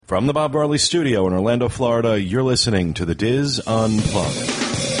From the Bob Barley Studio in Orlando, Florida, you're listening to the Diz Unplugged.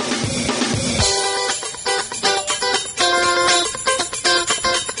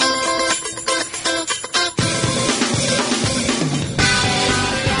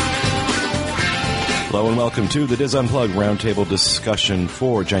 Hello and welcome to the Diz Unplugged Roundtable discussion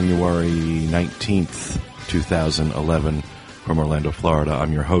for January 19th, 2011 from Orlando, Florida.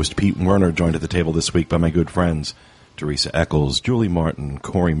 I'm your host, Pete Werner, joined at the table this week by my good friends, Teresa Eccles, Julie Martin,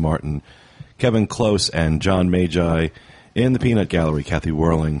 Corey Martin, Kevin Close, and John Magi. In the Peanut Gallery, Kathy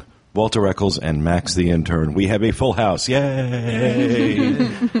Whirling, Walter Eccles, and Max the Intern. We have a full house. Yay!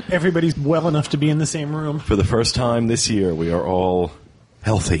 Everybody's well enough to be in the same room. For the first time this year, we are all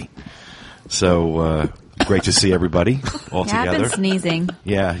healthy. So, great to see everybody all together. I've been sneezing.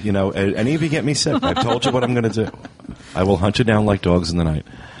 Yeah, you know, any of you get me sick, I've told you what I'm going to do. I will hunt you down like dogs in the night.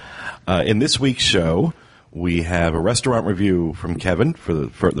 In this week's show, we have a restaurant review from Kevin for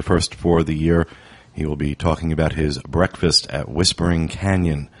the first for the year. He will be talking about his breakfast at Whispering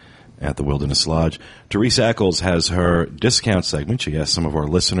Canyon at the Wilderness Lodge. Teresa Eccles has her discount segment. She asked some of our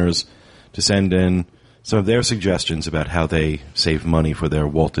listeners to send in some of their suggestions about how they save money for their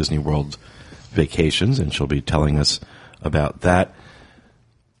Walt Disney World vacations, and she'll be telling us about that.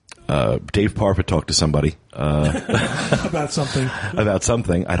 Dave Parfit talked to somebody. About something. About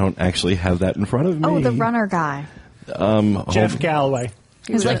something. I don't actually have that in front of me. Oh, the runner guy. Jeff Galloway.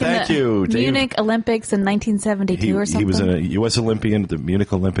 He was like in the Munich Olympics in 1972 or something. He was a U.S. Olympian at the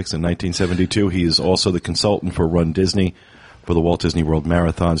Munich Olympics in 1972. He is also the consultant for Run Disney for the Walt Disney World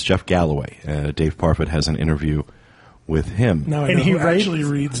Marathons. Jeff Galloway. Dave Parfit has an interview with him. Now I know who actually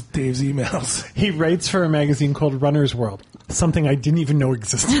reads Dave's emails. He writes for a magazine called Runner's World, something I didn't even know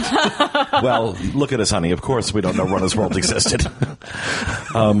existed. Well, look at us, honey. Of course we don't know Runner's World existed. You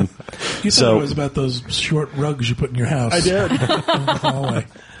thought it was about those short rugs you put in your house. I did. In the hallway.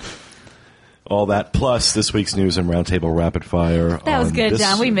 All that, plus this week's news and roundtable rapid fire. That was good,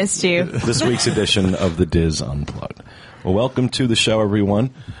 John. We missed you. This week's edition of the Diz Unplugged. Well, welcome to the show,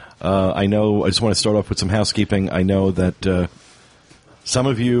 everyone. I just want to start off with some housekeeping. I know that some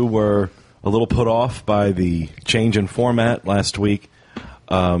of you were a little put off by the change in format last week.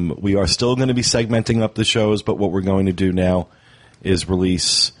 We are still going to be segmenting up the shows, but what we're going to do now is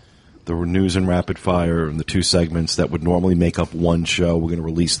release the news and rapid fire and the two segments that would normally make up one show. We're going to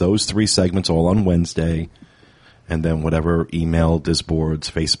release those three segments all on Wednesday, and then whatever email,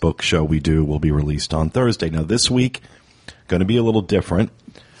 Disboards, Facebook show we do will be released on Thursday. Now, this week, going to be a little different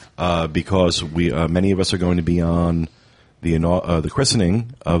because many of us are going to be on the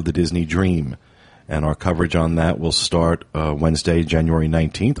christening of the Disney Dream, and our coverage on that will start Wednesday, January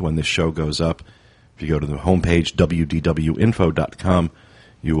 19th, when this show goes up. If you go to the homepage, wdwinfo.com,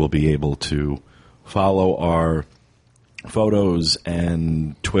 you will be able to follow our photos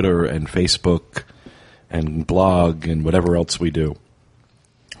and Twitter and Facebook and blog and whatever else we do.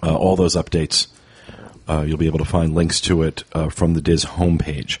 All those updates, you'll be able to find links to it from the Diz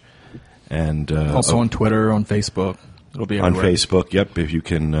homepage. And also on Twitter, on Facebook. It'll be everywhere. On Facebook, yep. If you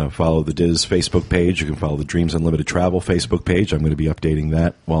can follow the Diz Facebook page, you can follow the Dreams Unlimited Travel Facebook page. I'm going to be updating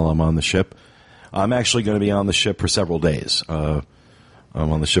that while I'm on the ship. I'm actually going to be on the ship for several days. I'm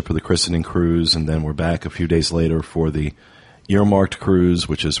on the ship for the christening cruise, and then we're back a few days later for the earmarked cruise,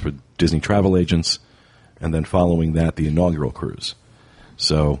 which is for Disney travel agents, and then following that, the inaugural cruise.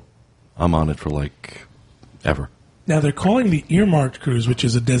 So I'm on it for like ever. Now, they're calling the earmarked cruise, which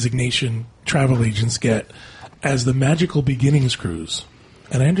is a designation travel agents get, as the Magical Beginnings cruise.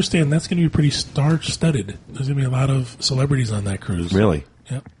 And I understand that's going to be pretty star-studded. There's going to be a lot of celebrities on that cruise. Really?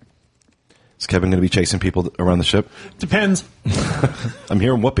 Yep. Is Kevin going to be chasing people around the ship? Depends. I'm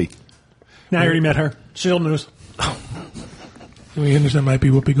hearing Whoopi. No, I already met her. She's old news. We understand might be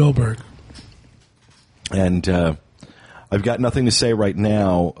Whoopi Goldberg. And I've got nothing to say right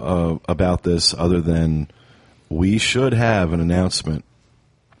now about this other than we should have an announcement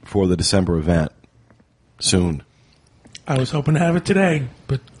for the December event soon. I was hoping to have it today,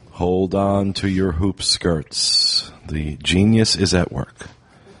 but... Hold on to your hoop skirts. The genius is at work.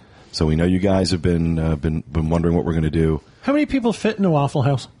 So we know you guys have been wondering what we're going to do. How many people fit in a Waffle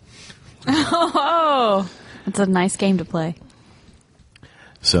House? Oh, it's a nice game to play.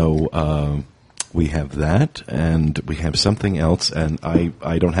 So we have that, and we have something else, and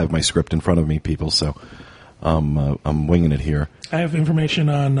I don't have my script in front of me, people, so I'm winging it here. I have information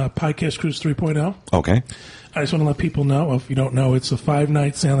on Podcast Cruise 3.0. Okay. I just want to let people know, if you don't know, it's a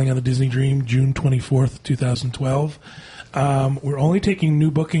 5-night sailing on the Disney Dream, June 24th, 2012. We're only taking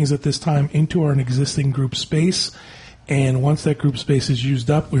new bookings at this time into our existing group space, And once that group space is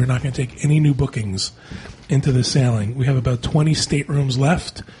used up, we're not going to take any new bookings into the sailing. We have about 20 staterooms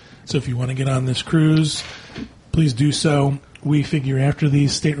left. So if you want to get on this cruise, please do so. We figure after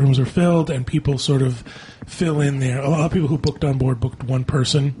these staterooms are filled and people sort of fill in there. A lot of people who booked on board booked one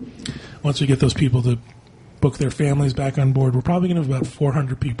person. Once we get those people to book their families back on board, we're probably going to have about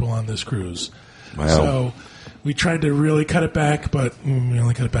 400 people on this cruise. Wow. So we tried to really cut it back, but we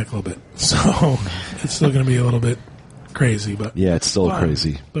only cut it back a little bit. So it's still going to be a little bit crazy. But yeah, it's still fun,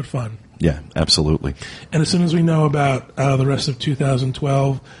 crazy. But fun. Yeah, absolutely. And as soon as we know about the rest of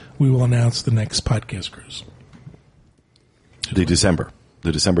 2012, we will announce the next podcast cruise. The December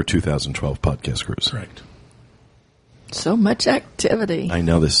 2012 podcast cruise. Correct. So much activity. I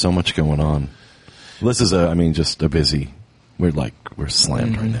know there's so much going on. This is just a busy. We're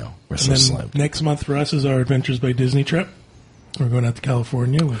slammed right now. We're so slammed. Next month for us is our Adventures by Disney trip. We're going out to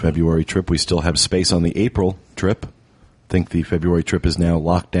California. February trip. We still have space on the April trip. I think the February trip is now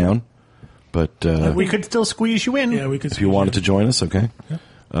locked down, but we could still squeeze you in. Yeah, we could. If you wanted to join us, okay. Yeah.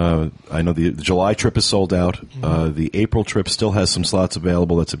 I know the July trip is sold out. The April trip still has some slots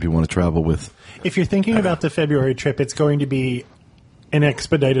available. That's if you want to travel with. If you're thinking about the February trip, it's going to be an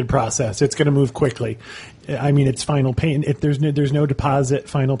expedited process. It's going to move quickly. I mean, it's final payment. There's no deposit,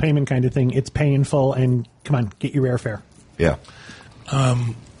 final payment kind of thing. It's pay in full, and come on, get your airfare. Yeah.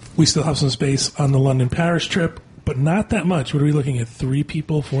 We still have some space on the London-Paris trip, but not that much. What are we looking at? 3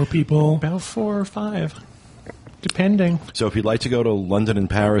 people, 4 people? About 4 or 5, depending. So if you'd like to go to London and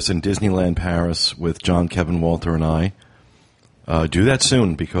Paris and Disneyland Paris with John, Kevin, Walter, and I, do that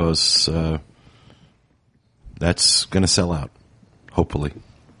soon because that's going to sell out, hopefully.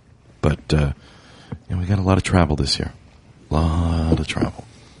 But we got a lot of travel this year. A lot of travel.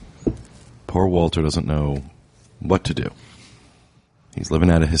 Poor Walter doesn't know what to do. He's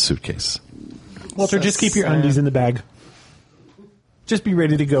living out of his suitcase. Walter, just keep your undies in the bag. Just be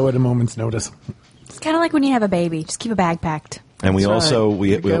ready to go at a moment's notice. It's kind of like when you have a baby. Just keep a bag packed. And we That's also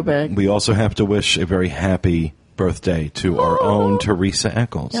right. we also have to wish a very happy birthday to our own Teresa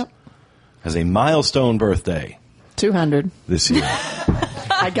Eccles. Yep. Has a milestone birthday 200. this year.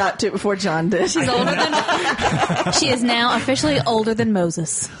 I got to it before John did. She's older than. She is now officially older than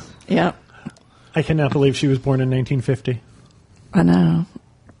Moses. Yep. I cannot believe she was born in 1950. I know.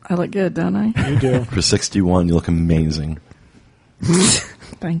 I look good, don't I? You do. For 61, you look amazing.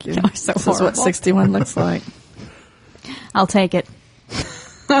 Thank you. You're so This is what horrible. 61 looks like. I'll take it.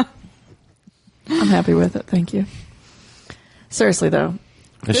 I'm happy with it. Thank you. Seriously, though.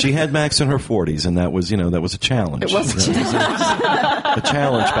 And she had Max in her 40s, and that was a challenge. It was a a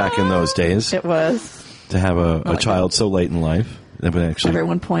challenge back in those days It was. to have a child so late in life. That would actually.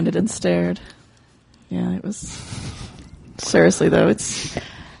 Everyone pointed and stared. Yeah, it was. Seriously, though,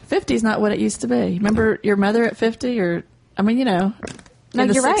 50's not what it used to be. Remember your mother at 50? No, in the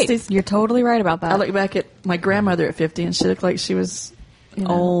you're 60s? right. You're totally right about that. I look back at my grandmother at 50, and she looked like she was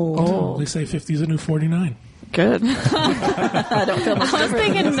Old. They say 50 is a new 49. Good. I don't feel much I was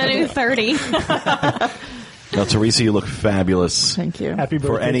different. thinking the new 30. Now, Teresa, you look fabulous. Thank you. Happy birthday,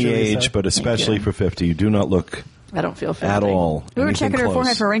 For any Teresa. age, but especially you. for 50. You do not look I don't feel 50. at all. We were anything checking her close.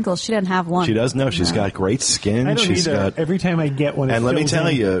 forehead for wrinkles. She didn't have one. She does know. She's got great skin. I don't She's either. got. Every time I get one, it And let me fills tell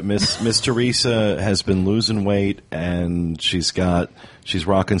in. you, Miss Teresa has been losing weight, and she's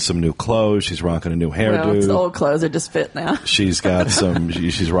rocking some new clothes. She's rocking a new hairdo. Well, it's the old clothes. They just fit now. She's got some.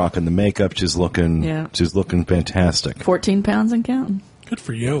 She's rocking the makeup. She's looking. Yeah. She's looking fantastic. 14 pounds and counting. Good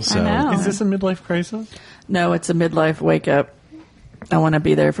for you. So, I know. Is this a midlife crisis? No, it's a midlife wake up. I want to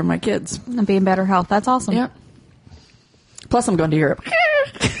be there for my kids. And be in better health. That's awesome. Yep. Plus, I'm going to Europe.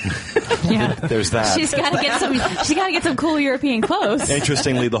 Yeah. There's that. She's got to get some cool European clothes.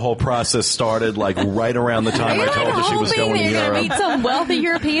 Interestingly, the whole process started like right around the time I told her she was going to you're Europe. gonna meet some wealthy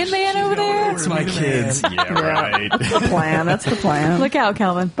European man over there. It's my kids. Yeah, right. That's the plan. That's the plan. Look out,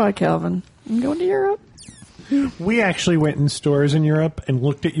 Kelvin. Bye, Calvin. I'm going to Europe. We actually went in stores in Europe and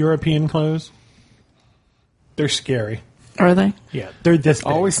looked at European clothes. They're scary. Are they? Yeah, they're this big.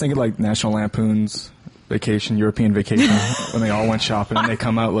 I always think of like National Lampoon's Vacation, European Vacation, when they all went shopping and they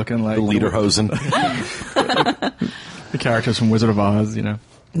come out looking like The Lederhosen. the characters from Wizard of Oz, No,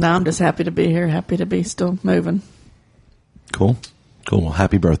 I'm just happy to be here. Happy to be still moving. Cool. Well,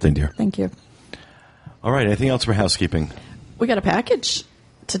 happy birthday, dear. Thank you. All right. Anything else for housekeeping? We got a package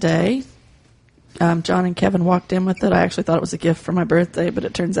today. John and Kevin walked in with it. I actually thought it was a gift for my birthday, but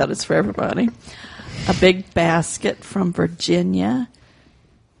it turns out it's for everybody. A big basket from Virginia,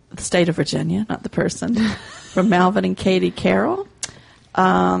 the state of Virginia, not the person, from Malvin and Katie Carroll.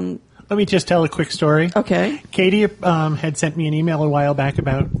 Let me just tell a quick story. Okay. Katie had sent me an email a while back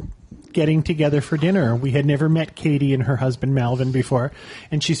about getting together for dinner. We had never met Katie and her husband Malvin before,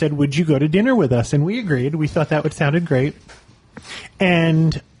 and she said, "Would you go to dinner with us?" And we agreed. We thought that would sounded great.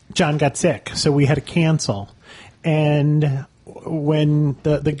 And John got sick, so we had to cancel. And when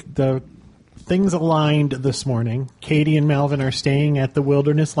the things aligned this morning, Katie and Malvin are staying at the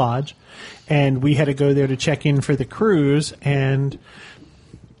Wilderness Lodge, and we had to go there to check in for the cruise, and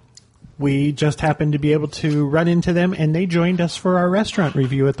we just happened to be able to run into them, and they joined us for our restaurant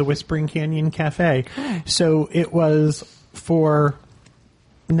review at the Whispering Canyon Cafe. So it was, for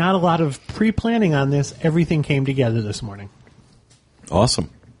not a lot of pre-planning on this, everything came together this morning. Awesome.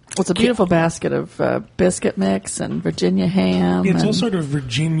 Well, it's a beautiful basket of biscuit mix and Virginia ham. It's all and- sort of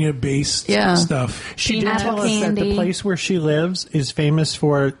Virginia-based Yeah. stuff. She did Peanut tell us that the candy. place where she lives is famous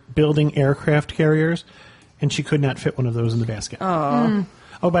for building aircraft carriers, and she could not fit one of those in the basket.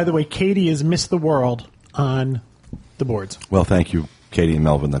 Oh, by the way, Katie is Miss the World on the boards. Well, thank you, Katie and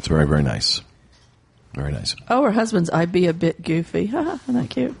Melvin. That's very, very nice. Very nice. Oh, her husband's I'd be a bit goofy. Isn't that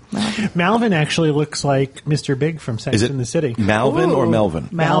cute? Malvin actually looks like Mr. Big from Sex Is it in the City. Malvin or Ooh. Melvin?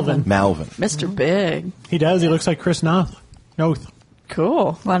 Malvin. Malvin. Mr. Big. He does. He looks like Chris Noth.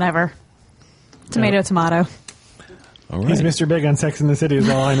 Cool. Whatever. Tomato, tomato. All right. He's Mr. Big on Sex in the City is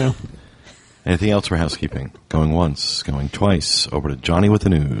all I know. Anything else for housekeeping? Going once, going twice. Over to Johnny with the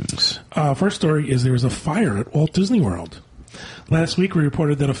news. First story is there was a fire at Walt Disney World. Last week, we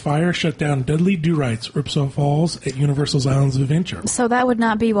reported that a fire shut down Dudley Do-Right's Ripsaw Falls at Universal's Islands of Adventure. So that would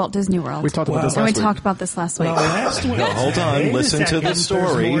not be Walt Disney World. We talked about this and we last week. talked about this last week. Last week, Hold on. Listen to the There's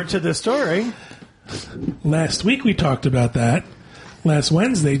story. more to the story. Last week we talked about that. Last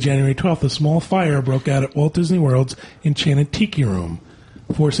Wednesday, January 12th, a small fire broke out at Walt Disney World's Enchanted Tiki Room,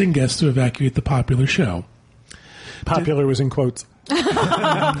 forcing guests to evacuate the popular show. Popular was in quotes.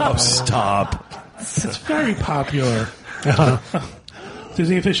 Oh, stop. It's very popular.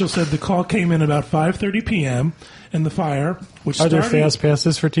 Disney officials said the call came in about 5:30 p.m. and the fire, Are there fast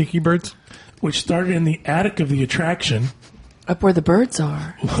passes for Tiki Birds? which started in the attic of the attraction, Up where the birds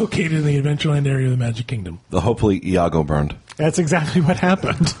are. located in the Adventureland area of the Magic Kingdom. Hopefully Iago burned. That's exactly what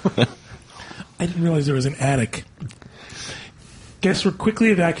happened. I didn't realize there was an attic. Guests were quickly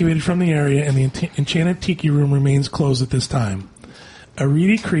evacuated from the area, and the Enchanted Tiki Room remains closed at this time. A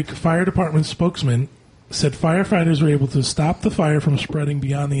Reedy Creek Fire Department spokesman said firefighters were able to stop the fire from spreading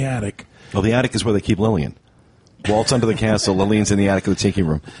beyond the attic, Well, the attic is where they keep Lillian. Walt's under the castle. Lillian's in the attic of the Tiki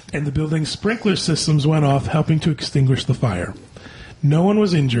Room. and the building's sprinkler systems went off, helping to extinguish the fire. No one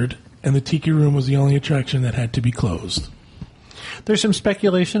was injured, and the Tiki Room was the only attraction that had to be closed. There's some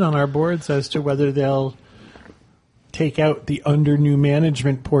speculation on our boards as to whether they'll take out the under new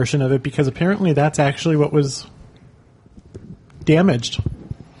management portion of it, because apparently that's actually what was damaged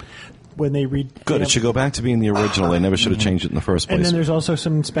when they read. Good. It should go back to being the original. They never should have changed it in the first And place. then there's also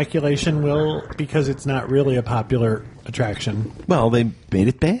some speculation, because it's not really a popular attraction. Well, they made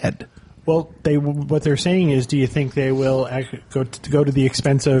it bad. Well, what they're saying is, do you think they will go to the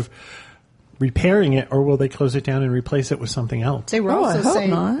expense of repairing it, or will they close it down and replace it with something else? They were Oh, I also hope saying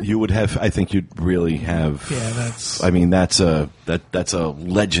not. You would have. I think you'd really have. Yeah, that's... I mean, that's a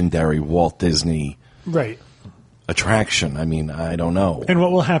legendary Walt Disney Right. attraction. I mean, I don't know. And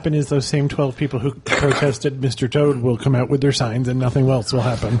what will happen is those same 12 people who protested Mr. Toad will come out with their signs, and nothing else will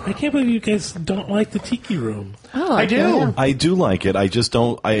happen. I can't believe you guys don't like the Tiki Room. I do. I do like it. I just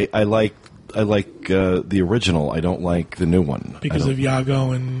don't. I like the original. I don't like the new one Because of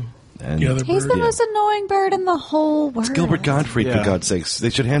Iago and the other He's bird. the most annoying bird in the whole world. It's Gilbert Gottfried, for God's sakes.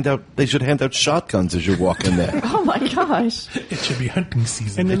 They should hand out shotguns as you walk in there. Oh my gosh. It should be hunting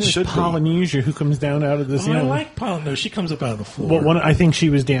season. And then It there's should be. Polynesia, who comes down out of this. I like Pollen. No, she comes up out of the floor. Well, I think she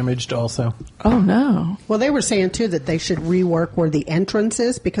was damaged also. Oh no. Well, they were saying too that they should rework where the entrance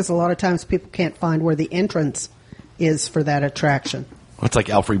is, because a lot of times people can't find where the entrance is for that attraction. It's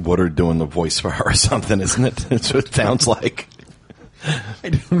like Alfred Woodard doing the voice for her or something, isn't it? That's what it sounds like. I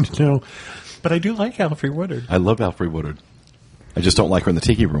don't know. But I do like Alfred Woodard. I love Alfred Woodard. I just don't like her in the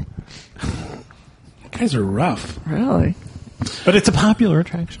Tiki Room. You guys are rough, Really? But it's a popular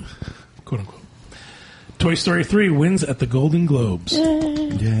attraction. quote unquote. Toy Story 3 wins at the Golden Globes. Yay.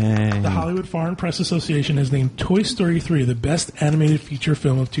 The Hollywood Foreign Press Association has named Toy Story 3 the best animated feature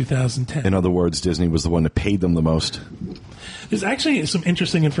film of 2010. In other words, Disney was the one that paid them the most. There's actually some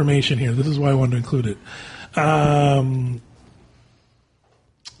interesting information here. This is why I wanted to include it.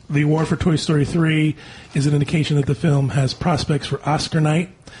 The award for Toy Story 3 is an indication that the film has prospects for Oscar night.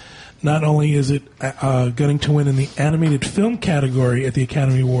 Not only is it going to win in the animated film category at the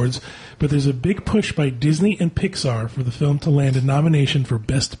Academy Awards, but there's a big push by Disney and Pixar for the film to land a nomination for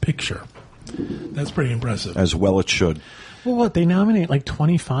Best Picture. That's pretty impressive. As well it should. Well, what, they nominate like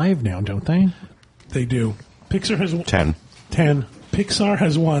 25 now, don't they? They do. Pixar has 10. 10. Pixar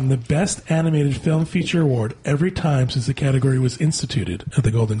has won the Best Animated Film Feature Award every time since the category was instituted at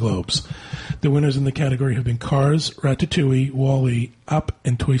the Golden Globes. The winners in the category have been Cars, Ratatouille, WALL-E, Up,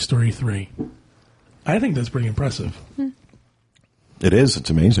 and Toy Story 3. I think that's pretty impressive. It is. It's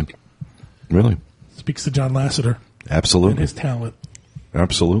amazing. Really. Speaks to John Lasseter and Absolutely. his talent.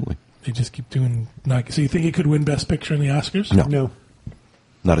 Absolutely. They just keep doing... So you think he could win Best Picture in the Oscars? No. No.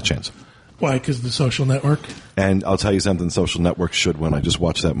 Not a chance. Why? Because of The Social Network? And I'll tell you something, Social Network should win. I just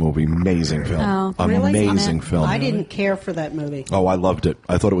watched that movie. Amazing film. Oh, Amazing film. I didn't care for that movie. Oh, I loved it.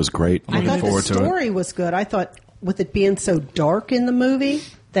 I thought it was great. I thought the story was good. I thought with it being so dark in the movie,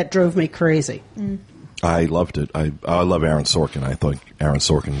 that drove me crazy. I loved it. I love Aaron Sorkin. I thought Aaron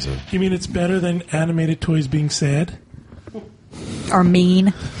Sorkin's a... You mean it's better than animated toys being sad? Or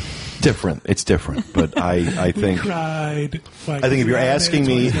mean. different. It's different. But I think... Cried. I think if you're asking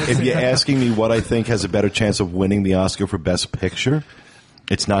me what I think has a better chance of winning the Oscar for Best Picture,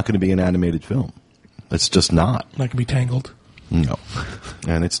 it's not going to be an animated film. It's just not. Not going to be Tangled? No.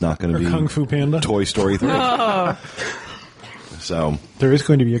 And it's not going to be... Kung Fu Panda? Toy Story 3. So... There is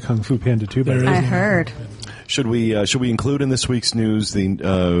going to be a Kung Fu Panda too. I heard. Should we include in this week's news the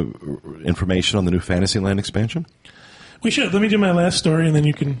information on the new Fantasyland expansion? We should. Let me do my last story, and then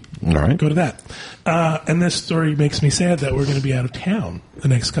you can go to that. And this story makes me sad that we're going to be out of town the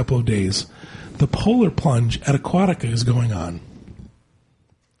next couple of days. The Polar Plunge at Aquatica is going on.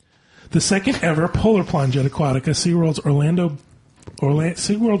 The second ever Polar Plunge at Aquatica, SeaWorld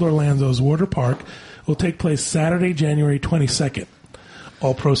Orlando's water park, will take place Saturday, January 22nd.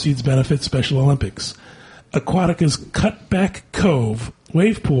 All proceeds benefit Special Olympics. Aquatica's Cutback Cove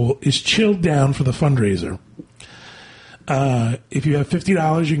wave pool is chilled down for the fundraiser. If you have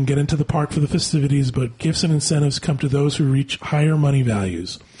 $50, you can get into the park for the festivities, but gifts and incentives come to those who reach higher money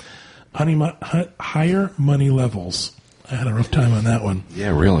values. Higher money levels. I had a rough time on that one.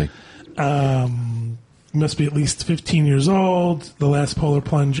 Yeah, really. You must be at least 15 years old. The last Polar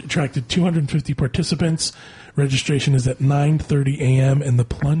Plunge attracted 250 participants. Registration is at 9:30 a.m. and the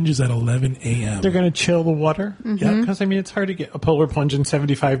plunge is at 11 a.m. They're going to chill the water? Yeah. Because, I mean, it's hard to get a polar plunge in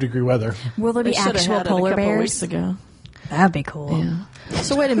 75-degree weather. Will there be They should have actual had it polar a couple bears? weeks ago. That'd be cool. Yeah.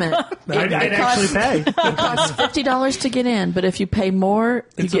 So wait a minute. I'd actually pay. It costs $50 to get in, but if you pay more,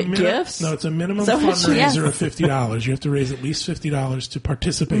 you get gifts. No, it's a minimum So much- fundraiser of $50. You have to raise at least $50 to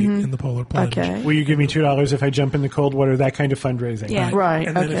participate in the Polar Plunge. Okay. Will you give me $2 if I jump in the cold water? That kind of fundraising. Yeah. Right.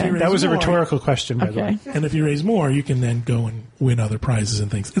 And then if Okay. you raise That was a more- rhetorical question, by the way. Okay. And if you raise more, you can then go and win other prizes and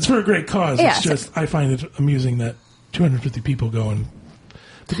things. It's for a great cause. Yeah, It's just, I find it amusing that 250 people go and...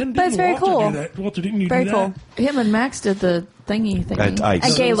 But it's very Walter cool. do that? Walter, didn't you Very do cool. that? Him and Max did the thingy. At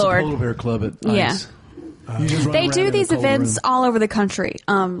Ice. At Gaylord. Polar Bear Club at Yeah. Ice. You just run They around do in these the cold events room. all over the country.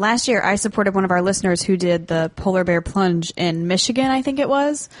 Last year, I supported one of our listeners who did the Polar Bear Plunge in Michigan, I think it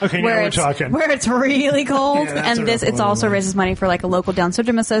was. Okay, now we're talking. Where it's really cold. Yeah, that's And a this, rough it's one, also right. raises money for like a local Down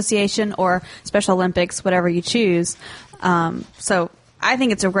syndrome association or Special Olympics, whatever you choose. So I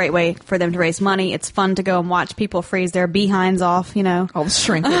think it's a great way for them to raise money. It's fun to go and watch people freeze their behinds off, you know. All the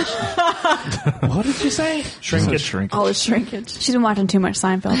shrinkage. What did you say? Shrink. All the shrinkage. She's been watching too much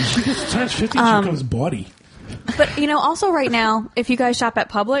Seinfeld. Times 50 becomes body. But, you know, also right now, if you guys shop at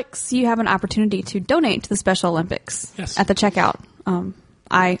Publix, you have an opportunity to donate to the Special Olympics Yes. at the checkout.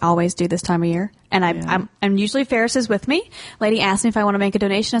 I always do this time of year. And I'm usually Ferris is with me. Lady asked me if I want to make a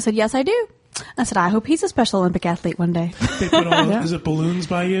donation. I said, yes, I do. I said, I hope he's a Special Olympic athlete one day. They put all, is it balloons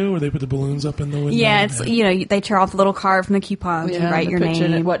by you, or they put the balloons up in the window? Yeah, it's, you know, they tear off the little card from the coupons and write the your picture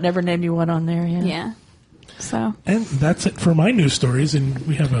name. and whatever name you want on there. Yeah. Yeah. So. And that's it for my news stories, and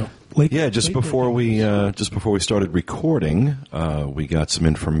we have a late... Yeah, just before we started recording, we got some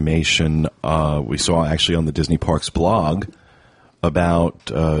information we saw actually on the Disney Parks blog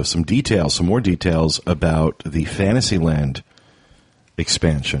about some more details about the Fantasyland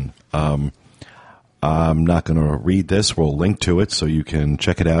expansion. I'm not going to read this. We'll link to it so you can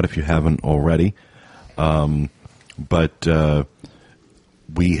check it out if you haven't already. But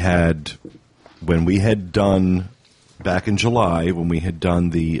we had... When we had done, back in July, when we had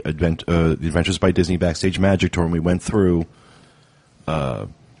done the Adventures by Disney Backstage Magic Tour, and we went through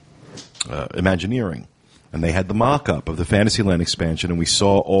Imagineering, and they had the mock-up of the Fantasyland expansion, and we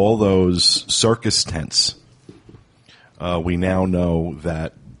saw all those circus tents. We now know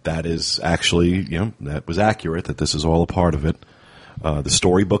that is actually, that was accurate, that this is all a part of it. The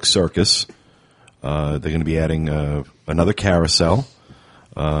Storybook Circus, they're going to be adding another carousel.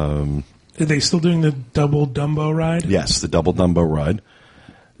 Are they still doing the double Dumbo ride? Yes, the Double Dumbo ride.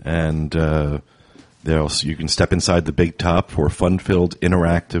 And you can step inside the big top for fun-filled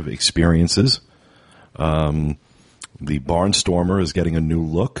interactive experiences. The Barnstormer is getting a new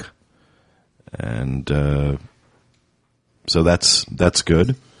look. And so that's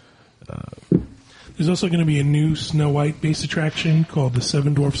good. There's also going to be a new Snow White-based attraction called the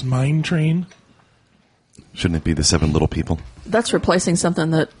Seven Dwarfs Mine Train. Shouldn't it be the Seven Little People? That's replacing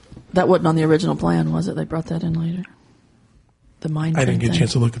something that wasn't on the original plan, was it? They brought that in later. The mine I train didn't get a thing.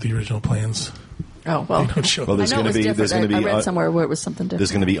 chance to look at the original plans. Oh, well. They don't show Well, I know it was different. I read somewhere where it was something different.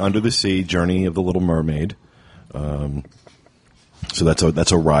 There's going to be Under the Sea, Journey of the Little Mermaid. So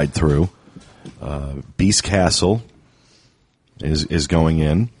that's a ride through. Beast Castle is going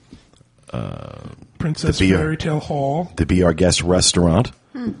in. Princess the Be Our- Fairy Tale Hall. The Be Our Guest restaurant.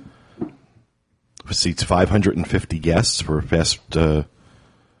 Seats 550 guests for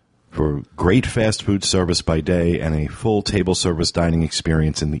great fast food service by day and a full table service dining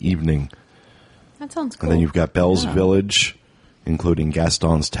experience in the evening. That sounds cool. And then you've got Bell's Village, including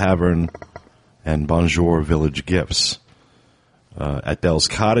Gaston's Tavern and Bonjour Village Gifts. At Bell's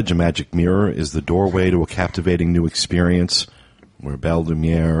Cottage, a magic mirror is the doorway to a captivating new experience where Belle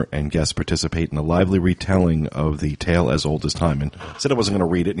Lumiere and guests participate in a lively retelling of the tale as old as time. And I said I wasn't going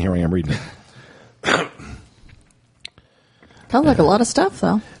to read it, and here I am reading it. Sounds like a lot of stuff,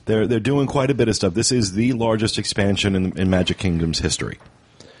 though. They're doing quite a bit of stuff. This is the largest expansion in Magic Kingdom's history.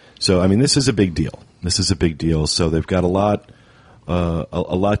 So, I mean, this is a big deal. So they've got a lot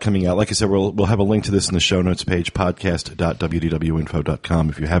coming out. Like I said, we'll have a link to this in the show notes page, podcast.wdwinfo.com.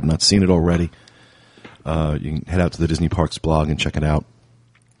 If you have not seen it already, you can head out to the Disney Parks blog and check it out.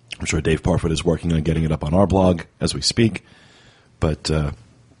 I'm sure Dave Parfit is working on getting it up on our blog as we speak. But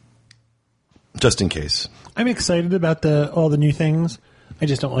just in case. I'm excited about all the new things. I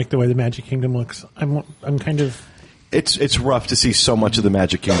just don't like the way the Magic Kingdom looks. I'm kind of... It's rough to see so much of the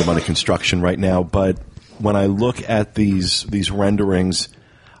Magic Kingdom under construction right now, but when I look at these renderings,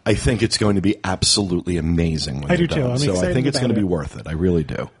 I think it's going to be absolutely amazing. When I do they're too. done. I'm so I excited think it's about going to be it. worth it. I really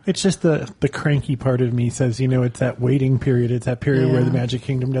do. It's just the cranky part of me says, it's that waiting period. It's that period where Yeah. the Magic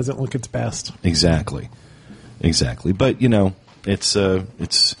Kingdom doesn't look its best. Exactly. But it's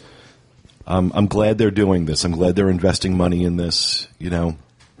I'm glad they're doing this. I'm glad they're investing money in this.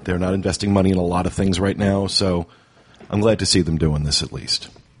 They're not investing money in a lot of things right now, so I'm glad to see them doing this at least.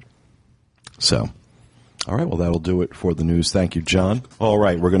 So, all right, well, that'll do it for the news. Thank you, John. All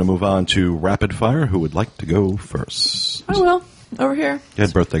right, we're going to move on to Rapid Fire. Who would like to go first? I will. Over here. Go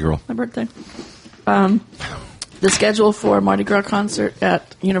ahead, birthday girl. My birthday. The schedule for Mardi Gras concert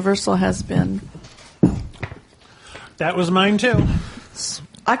at Universal has been... That was mine, too.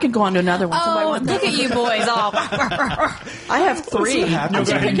 I could go on to another one. Somebody Oh, want look that at you boys all. I have three. happens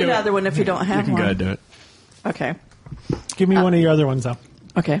I'll when pick you do it. another one if you don't have You can one. go ahead and do it. Okay. Give me one of your other ones, though.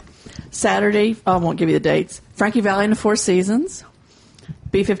 Okay. Saturday, I won't give you the dates. Frankie Valley and the Four Seasons.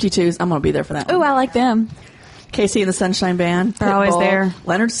 B-52s, I'm going to be there for that Ooh, one. I like them. Casey and the Sunshine Band. They're always Pitbull, there.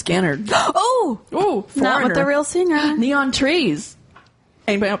 Leonard Skinner. Oh, Ooh, not with the Foreigner. real singer. Neon Trees.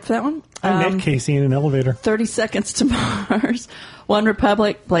 Anybody up for that one? I met Casey in an elevator. 30 Seconds to Mars. One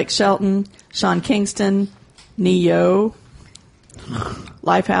Republic, Blake Shelton, Sean Kingston, Neo,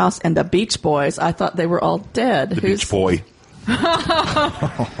 Lifehouse, and the Beach Boys. I thought they were all dead. The Beach Boy.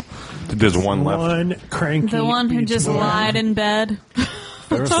 There's one left. One cranky. The one who Beach just Boy. lied in bed.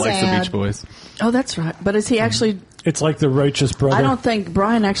 Ferris likes the sad. Beach Boys. Oh, that's right. But is he actually... It's like the righteous brother. I don't think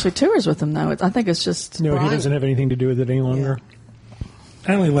Brian actually tours with them, though. I think it's just... No, Brian. he doesn't have anything to do with it any longer.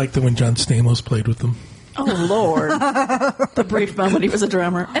 I only liked it when John Stamos played with them. Oh, Lord. The brief moment he was a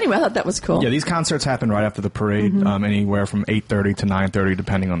drummer. Anyway, I thought that was cool. Yeah, these concerts happen right after the parade, anywhere from 8:30 to 9:30,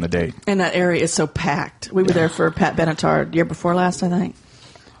 depending on the date. And that area is so packed. We were there for Pat Benatar year before last, I think.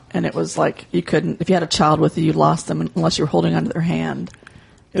 And it was like you couldn't... If you had a child with you, you lost them unless you were holding onto their hand.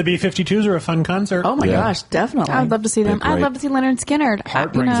 The B-52s are a fun concert. Oh, my Yeah. gosh, definitely. I'd love to see them. They're I'd great. love to see Leonard Skinner.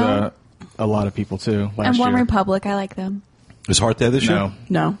 Heart you brings know. a lot of people, too, last And One year. Republic, I like them. Is Hart there this year? No.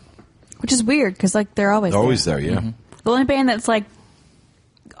 No. Which is weird because they're always They're there. always there, yeah. The only band that's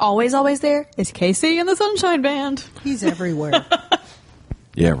always there is Casey and the Sunshine Band. He's everywhere.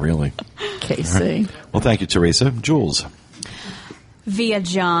 Yeah, really. Casey. Well, thank you, Teresa. Jules. Via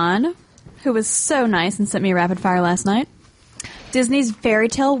John, who was so nice and sent me a rapid fire last night. Disney's Fairy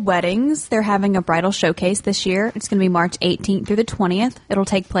Tale Weddings. They're having a bridal showcase this year. It's going to be March 18th through the 20th. It'll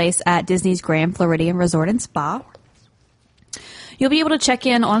take place at Disney's Grand Floridian Resort and Spa. You'll be able to check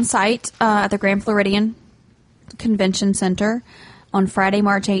in on site at the Grand Floridian Convention Center on Friday,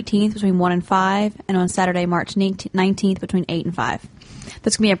 March 18th between 1 and 5, and on Saturday, March 19th between 8 and 5.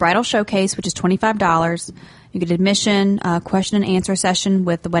 That's going to be a bridal showcase, which is $25. You get admission, question and answer session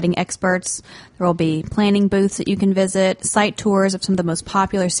with the wedding experts. There will be planning booths that you can visit, site tours of some of the most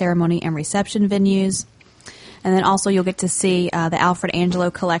popular ceremony and reception venues. And then also you'll get to see the Alfred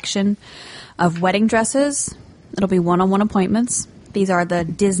Angelo collection of wedding dresses. It'll be one-on-one appointments. These are the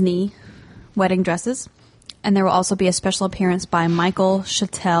Disney wedding dresses. And there will also be a special appearance by Michael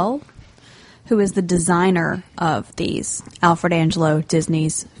Chattel, who is the designer of these Alfred Angelo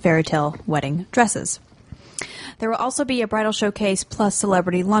Disney's fairy tale wedding dresses. There will also be a bridal showcase plus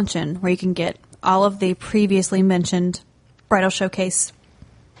celebrity luncheon where you can get all of the previously mentioned bridal showcase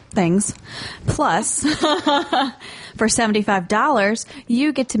things. Plus, for $75,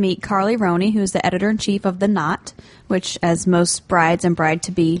 you get to meet Carly Roney, who is the editor-in-chief of The Knot, which, as most brides and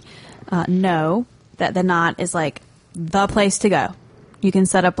bride-to-be know, that The Knot is like the place to go. You can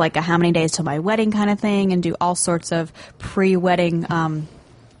set up like a how many days till my wedding kind of thing and do all sorts of pre-wedding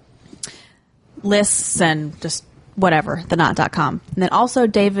lists and just whatever, theknot.com. And then also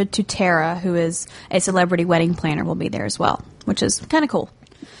David Tutera, who is a celebrity wedding planner, will be there as well, which is kind of cool.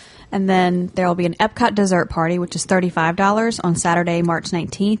 And then there will be an Epcot dessert party, which is $35 on Saturday, March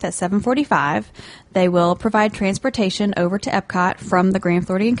 19th at 7:45. They will provide transportation over to Epcot from the Grand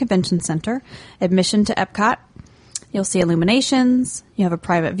Floridian Convention Center. Admission to Epcot. You'll see illuminations. You have a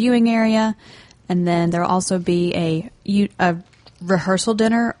private viewing area. And then there will also be a rehearsal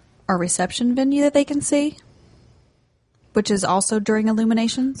dinner or reception venue that they can see, which is also during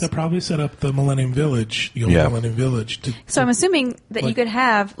illuminations. They'll probably set up the Millennium Village, Millennium Village. So I'm assuming that you could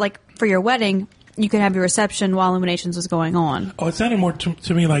have, like, for your wedding, you could have your reception while illuminations was going on. Oh, it sounded more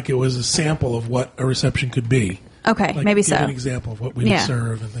to me like it was a sample of what a reception could be. Okay, Like, maybe give so. an example of what we would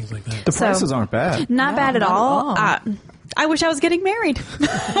serve and things like that. The prices aren't bad. Not bad at all. I wish I was getting married.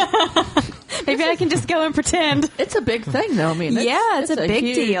 Maybe I can just go and pretend. It's a big thing, though. I mean, It's a big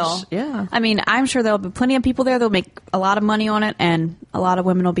huge deal. Yeah. I mean, I'm sure there'll be plenty of people there. They'll make a lot of money on it, and a lot of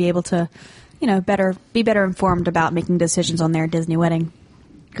women will be able to, be better informed about making decisions on their Disney wedding.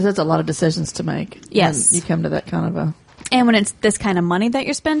 Because it's a lot of decisions to make. Yes. When you come to that kind of a... And when it's this kind of money that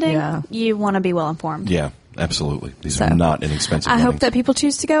you're spending, Yeah. you want to be well informed. Yeah, absolutely. These So, are not inexpensive I hope weddings. that people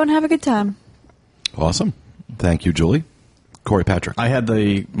choose to go and have a good time. Awesome. Thank you, Julie. Corey Patrick. I had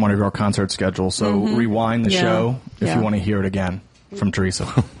the Mardi Gras concert schedule, so rewind the Yeah. show if Yeah. you want to hear it again from Teresa.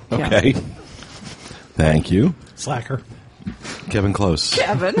 Okay. Thank you. Slacker. Kevin Close.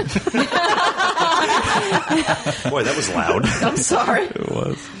 Kevin. Boy, that was loud. I'm sorry. It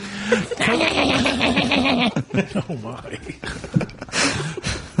was. Oh, my.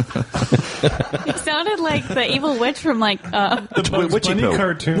 It sounded like the evil witch from The Bugs Witchy Bunny Poo.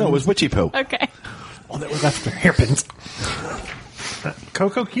 cartoon. No, it was Witchy Poo. okay. Oh, that was after hairpins.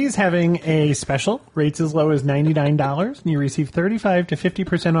 Coco Key's having a special. Rates as low as $99, and you receive 35 to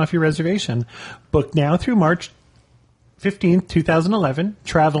 50% off your reservation. Book now through March 15th, 2011.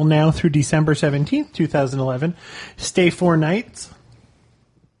 Travel now through December 17th, 2011. Stay 4 nights.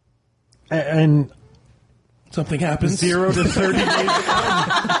 And Something happens. 0 to 30 days.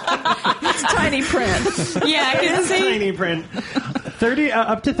 It's tiny print. Yeah, I can see. Tiny print.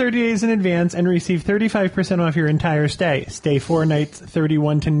 Up to 30 days in advance and receive 35% off your entire stay. Stay 4 nights,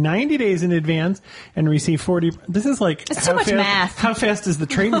 31 to 90 days in advance and receive 40. This is like It's too much math. How fast is the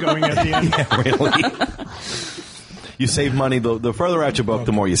train going at the end? Really? You save money. The further out you book,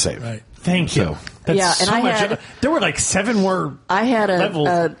 the more you save. Right. Thank you. So- That's Yeah, and so I much. had- There were like 7 more. I had levels.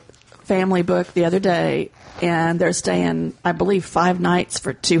 a family book the other day, and they're staying, I believe, 5 nights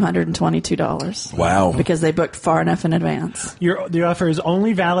for $222. Wow. Because they booked far enough in advance. The offer is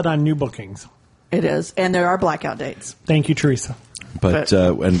only valid on new bookings. It is. And there are blackout dates. Thank you, Teresa. But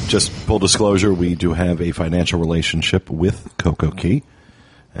and just full disclosure, we do have a financial relationship with Coco Key,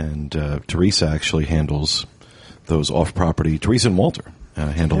 and Teresa actually handles those off-property. Teresa and Walter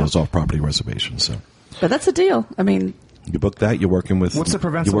handle those off-property reservations. So But that's a deal. I mean, you book that, you're working with. What's to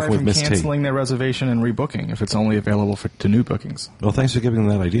prevent you're somebody working with from Miss T. canceling their reservation and rebooking if it's only available to new bookings? Well, thanks for giving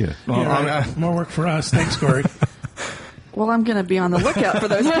them that idea. Well, Yeah, right. More work for us. Thanks, Corey. well, I'm going to be on the lookout for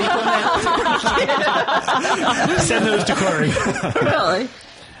those people now. Send those to Corey. Really?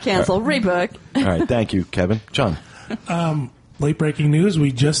 Cancel, rebook. All right, thank you, Kevin. John. Late breaking news.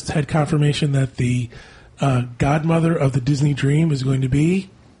 We just had confirmation that the godmother of the Disney Dream is going to be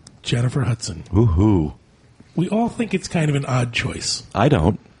Jennifer Hudson. Woohoo! We all think it's kind of an odd choice. I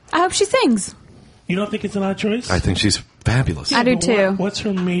don't. I hope she sings. You don't think it's an odd choice? I think she's fabulous. I do But too. What's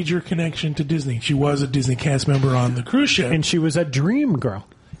her major connection to Disney? She was a Disney cast member on the cruise ship. And she was a dream girl.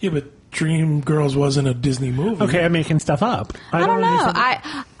 Yeah, but Dream Girls wasn't a Disney movie. Okay, I'm making stuff up. I don't know.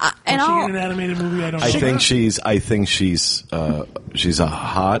 understand. And Was she all, in an animated movie? I don't know. I think she's a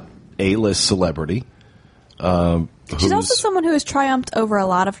hot A-list celebrity. she's also someone who has triumphed over a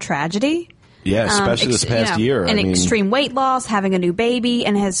lot of tragedy. Yeah, especially this past year. And extreme weight loss, having a new baby,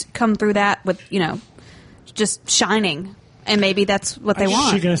 and has come through that with, just shining. And maybe that's what they Is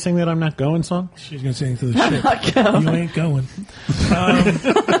want. she going to sing that "I'm Not Going" song? She's going to sing to the ship. You ain't going.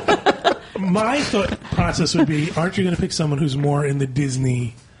 My thought process would be, aren't you going to pick someone who's more in the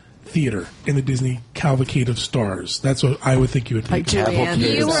Disney theater, in the Disney cavalcade of stars? That's what I would think you would pick. Like Julie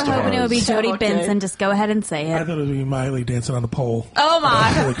Andrews. You were hoping it would be Jodie Okay. Benson. Just go ahead and say I it. thought it would be Miley dancing on the pole. Oh,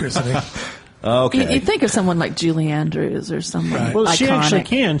 my. For the christening. Okay. You think of someone like Julie Andrews or someone Right. Well, iconic. she actually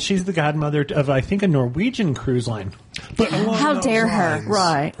can. She's the godmother of, I think, a Norwegian cruise line. But along How those dare her. lines.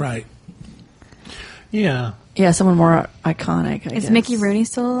 Right. Right. Yeah. Yeah, someone more iconic. I Is guess. Mickey Rooney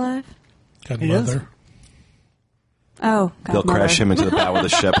still alive? Godmother. Oh, They'll godmother. crash him into the bow of the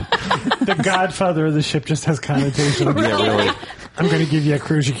ship. The godfather of the ship just has connotation. Yeah, really. I'm going to give you a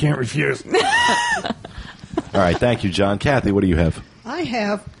cruise you can't refuse. All right, thank you, John. Kathy, what do you have?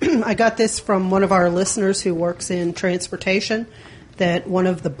 I got this from one of our listeners who works in transportation, that one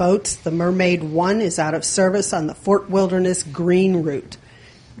of the boats, the Mermaid 1, is out of service on the Fort Wilderness Green route.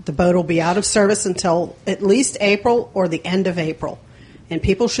 The boat will be out of service until at least April or the end of April. And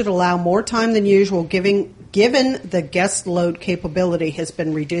people should allow more time than usual, given the guest load capability has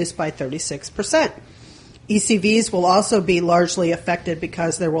been reduced by 36%. ECVs will also be largely affected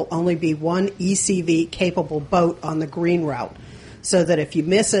because there will only be one ECV-capable boat on the green route, so that if you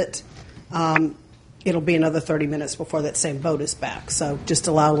miss it, it'll be another 30 minutes before that same boat is back. So just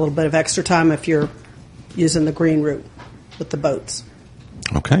allow a little bit of extra time if you're using the green route with the boats.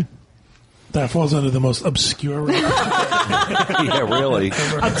 Okay. That falls under the most obscure. Yeah, really.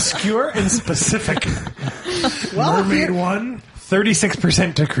 Obscure and specific. Well, Mermaid if 1.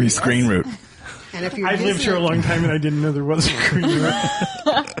 36% decrease. Green route. and if you're I've lived using here a it- long time and I didn't know there was a green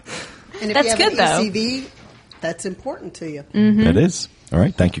route. And if That's you have good, an though. ECV, that's important to you. It is. All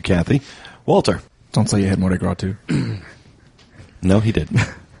right, thank you, Kathy. Walter. Don't say you had Mardi Gras too. No, he didn't.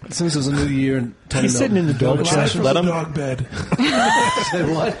 Since it's a new year, and Tony He's sitting in the dog Live chair. from Let the him- dog bed. said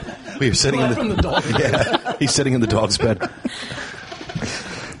what? We're sitting in From the dog. Yeah, he's sitting in the dog's bed.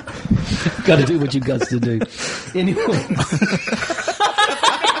 Got to do what you got to do. Anyway.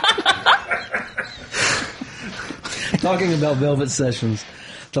 Talking about Velvet Sessions.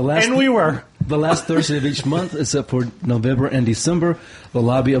 The last Thursday of each month, except for November and December, the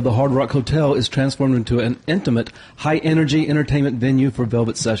lobby of the Hard Rock Hotel is transformed into an intimate, high-energy entertainment venue for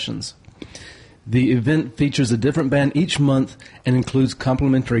Velvet Sessions. The event features a different band each month and includes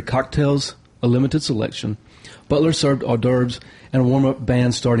complimentary cocktails, a limited selection, butler-served hors d'oeuvres, and a warm-up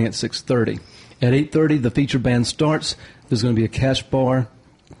band starting at 6:30. At 8:30, the featured band starts. There's going to be a cash bar,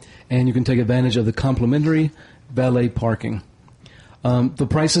 and you can take advantage of the complimentary valet parking. The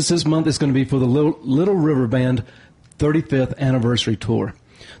prices this month is going to be for the Little River Band 35th Anniversary Tour.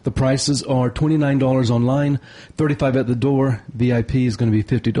 The prices are $29 online, $35 at the door. VIP is going to be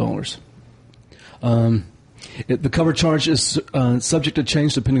 $50. The cover charge is subject to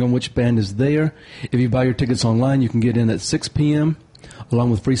change depending on which band is there. If you buy your tickets online, you can get in at 6 p.m. along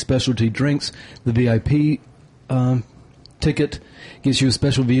with free specialty drinks. The VIP ticket gives you a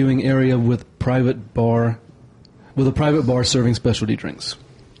special viewing area with a private bar serving specialty drinks.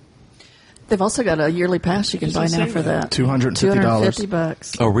 They've also got a yearly pass you can buy now for that. $250.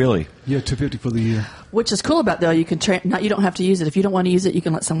 $250. Oh, really? Yeah, $250 for the year. Which is cool about though, you can you don't have to use it. If you don't want to use it, you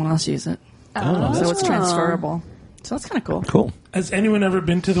can let someone else use it. So it's transferable. So that's kind of cool. Cool. Has anyone ever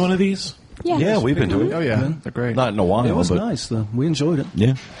been to one of these? Yeah, we've been to it. Oh yeah, they're great. Not in a while, It was but nice, though. We enjoyed it.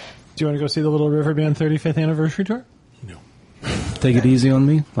 yeah. Do you want to go see the Little River Band 35th Anniversary Tour? Take It Easy on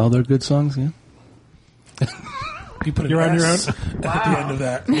Me. All their good songs, yeah. You put an You're on your S own? at the end of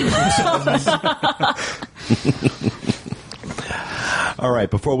that. All right,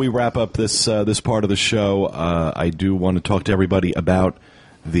 before we wrap up this part of the show, I do want to talk to everybody about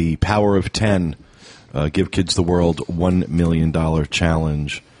the Power of 10 Give Kids the World $1 million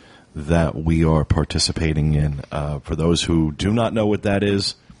challenge that we are participating in. For those who do not know what that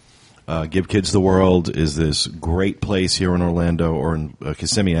is, Give Kids the World is this great place here in Orlando, or in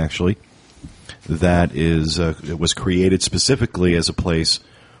Kissimmee actually, that is it was created specifically as a place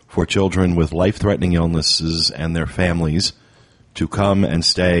for children with life-threatening illnesses and their families to come and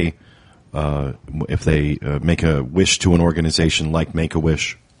stay if they make a wish to an organization like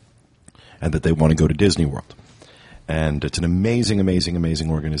Make-A-Wish and that they want to go to Disney World. And it's an amazing, amazing,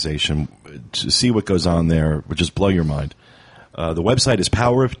 amazing organization. To see what goes on there would just blow your mind. The website is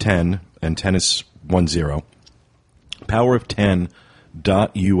Power of 10, and 10 is 10,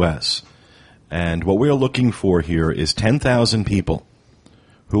 10,000.us. And what we're looking for here is 10,000 people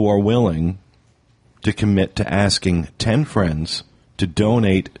who are willing to commit to asking 10 friends to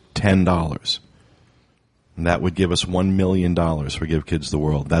donate $10. And that would give us $1 million for Give Kids the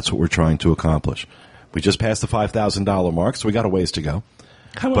World. That's what we're trying to accomplish. We just passed the $5,000 mark, so we got a ways to go.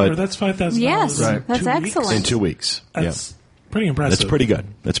 However, that's $5,000. Yes, in that's 2 excellent. weeks. In 2 weeks. That's pretty impressive. That's pretty good.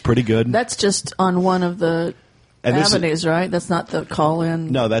 That's pretty good. That's just on one of the And this is- avenues, right? That's not the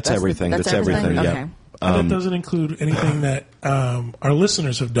call-in. No, that's everything. That's everything, yeah. Okay. And that doesn't include anything that our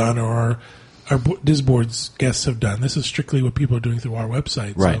listeners have done or our Disboard's guests have done. This is strictly what people are doing through our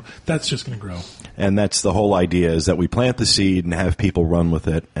website. Right. So that's just going to grow. And that's the whole idea, is that we plant the seed and have people run with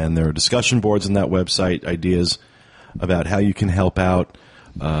it. And there are discussion boards on that website, ideas about how you can help out.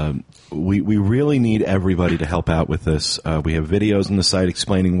 We really need everybody to help out with this. We have videos on the site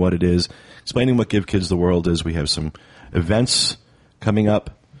explaining what it is, explaining what Give Kids the World is. We have some events coming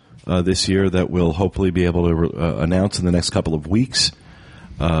up this year that we'll hopefully be able to announce in the next couple of weeks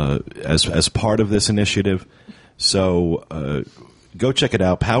as part of this initiative. So go check it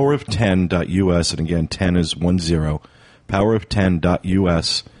out, powerof10.us, and again, 10 is 10,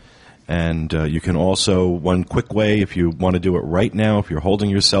 powerof10.us. And you can also, one quick way, if you want to do it right now, if you're holding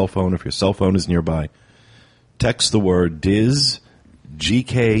your cell phone, if your cell phone is nearby, text the word DIS,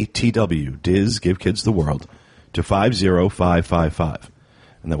 GKTW, DIS, Give Kids the World, to 50555.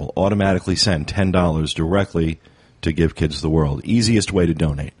 And that will automatically send $10 directly to Give Kids the World. Easiest way to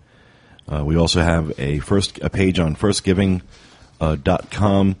donate. We also have a page on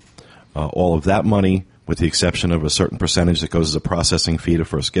firstgiving.com. All of that money, with the exception of a certain percentage that goes as a processing fee to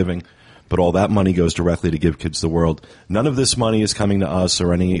First Giving, but all that money goes directly to Give Kids the World. None of this money is coming to us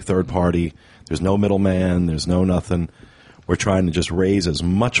or any third party. There's no middleman. There's no nothing. We're trying to just raise as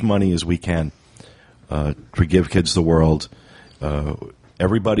much money as we can for Give Kids the World.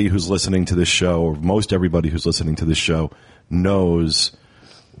 Everybody who's listening to this show, or most everybody who's listening to this show, knows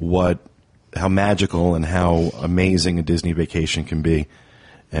how magical and how amazing a Disney vacation can be.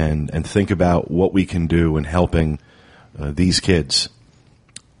 And think about what we can do in helping these kids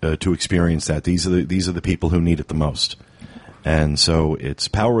to experience that. These are the people who need it the most. And so it's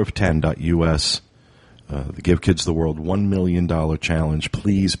powerof10.us, the Give Kids the World $1 million challenge.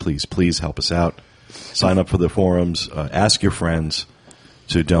 Please, please, please help us out. Sign up for the forums. Ask your friends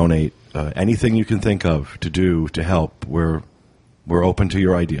to donate. Anything you can think of to do to help. We're open to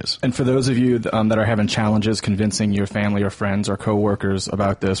your ideas. And for those of you that are having challenges convincing your family or friends or coworkers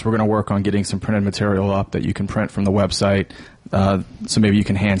about this, we're going to work on getting some printed material up that you can print from the website. So maybe you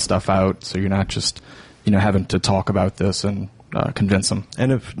can hand stuff out, so you're not just having to talk about this and convince them.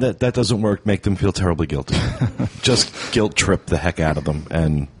 And if that doesn't work, make them feel terribly guilty. Just guilt trip the heck out of them,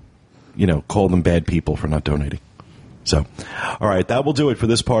 and call them bad people for not donating. So, all right, that will do it for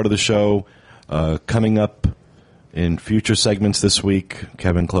this part of the show. Coming up in future segments this week,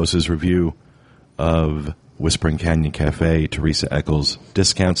 Kevin Close's review of Whispering Canyon Cafe, Teresa Eccles'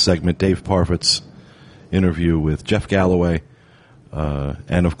 discount segment, Dave Parfitt's interview with Jeff Galloway,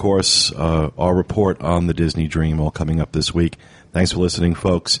 and, of course, our report on the Disney Dream, all coming up this week. Thanks for listening,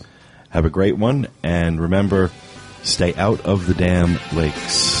 folks. Have a great one, and remember, stay out of the damn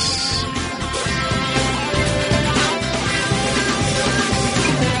lakes.